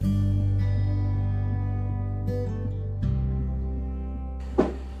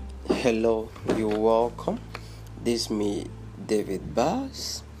Hello, you're welcome. This is me, David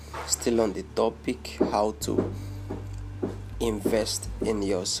Bass, still on the topic how to invest in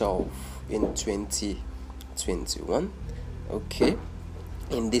yourself in 2021. Okay,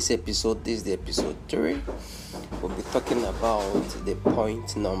 in this episode, this is the episode 3. We'll be talking about the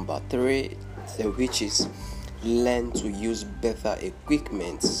point number 3, which is learn to use better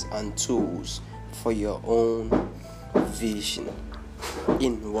equipment and tools for your own vision.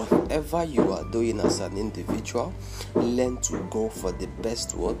 In whatever you are doing as an individual, learn to go for the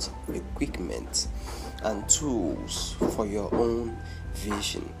best equipment and tools for your own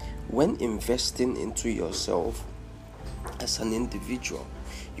vision. When investing into yourself as an individual,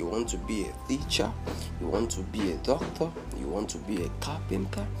 you want to be a teacher, you want to be a doctor, you want to be a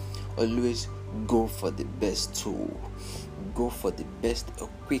carpenter, always go for the best tool, go for the best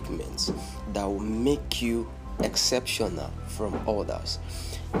equipment that will make you exceptional from others.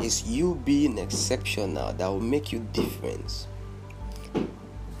 It's you being exceptional that will make you different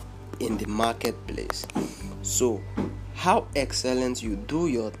in the marketplace. So how excellent you do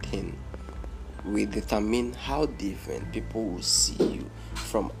your thing will determine how different people will see you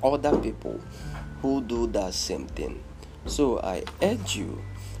from other people who do that same thing. So I urge you,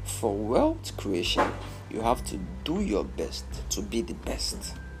 for wealth creation, you have to do your best to be the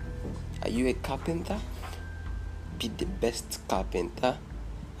best. Are you a carpenter? Be the best carpenter.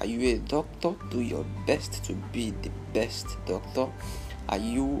 Are you a doctor? Do your best to be the best doctor. Are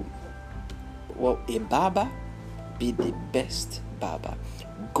you a barber? Be the best barber.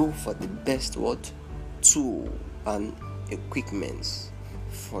 Go for the best tool and equipment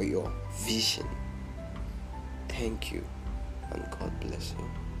for your vision. Thank you, and God bless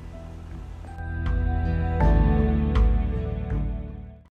you.